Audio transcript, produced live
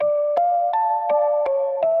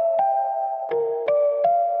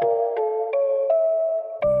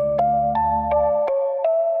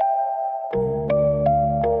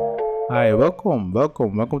Hi, welcome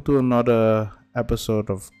to another episode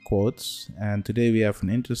of quotes. And today we have an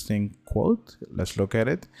interesting quote. Let's look at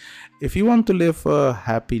it. If you want to live a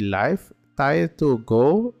happy life, tie it to a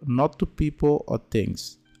goal, not to people or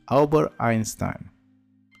things. Albert Einstein.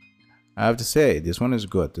 I have to say, this one is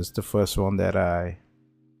good. This is the first one that I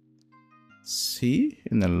see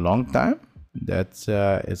in a long time. That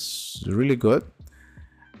it's really good.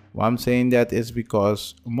 Why I'm saying that is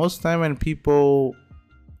because most time when people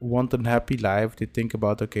want a happy life, they think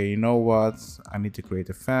about, okay, you know what, I need to create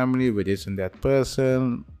a family with this and that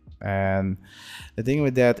person. And the thing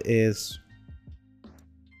with that is,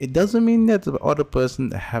 it doesn't mean that the other person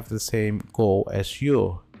have the same goal as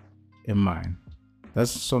you in mind. That's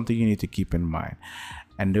something you need to keep in mind.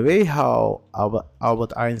 And the way how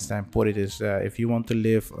Albert Einstein put it is, if you want to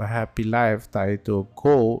live a happy life, tie it to a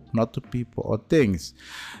goal, not to people or things.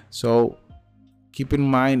 So keep in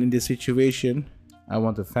mind in this situation, I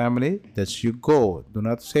want a family. That's your goal. Do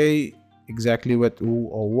not say exactly what, who,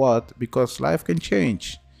 or what, because life can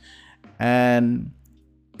change. And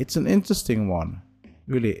it's an interesting one.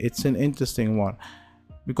 Really, it's an interesting one.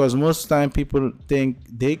 Because most time people think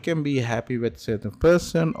they can be happy with certain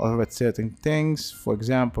person or with certain things. For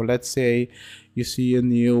example, let's say you see a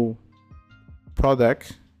new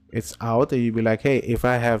product, it's out, and you be like, hey, if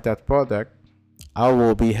I have that product, I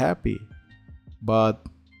will be happy. But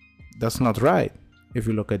that's not right if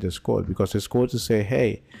you look at this quote, because this quote to say,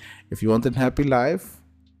 hey, if you want a happy life,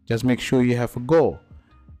 just make sure you have a goal.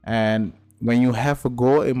 And when you have a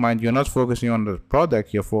goal in mind, you're not focusing on the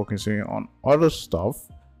product, you're focusing on other stuff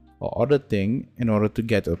or other thing in order to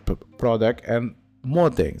get a product and more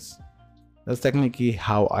things. That's technically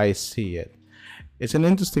how I see it. It's an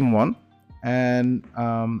interesting one. And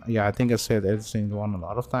I think I said interesting one a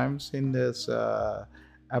lot of times in this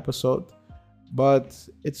episode, but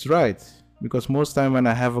it's right, because most time when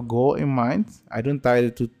I have a goal in mind, I don't tie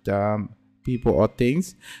it to people or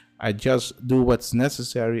things. I just do what's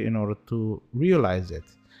necessary in order to realize it.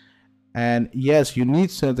 And yes, you need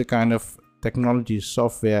certain kind of technology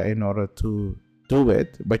software in order to do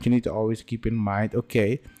it, but you need to always keep in mind,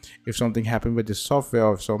 okay, if something happened with this software,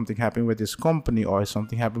 or if something happened with this company, or if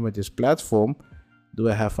something happened with this platform, do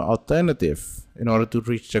I have an alternative in order to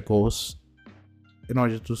reach the goals, in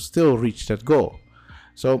order to still reach that goal?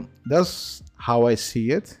 So that's how I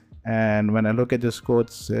see it. And when I look at this quote,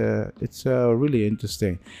 it's really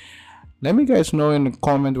interesting. Let me guys know in the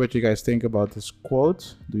comment what you guys think about this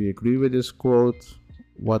quote. Do you agree with this quote?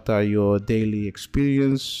 What are your daily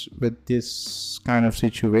experience with this kind of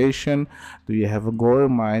situation? Do you have a goal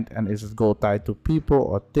in mind, and is it goal tied to people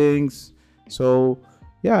or things? So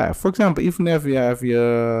yeah, for example, even if you have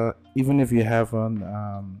a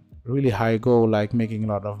really high goal like making a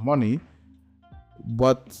lot of money,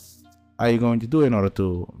 what are you going to do in order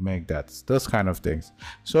to make that? Those kind of things.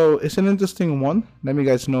 So it's an interesting one. Let me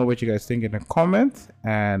guys know what you guys think in the comment,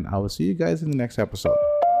 and I will see you guys in the next episode.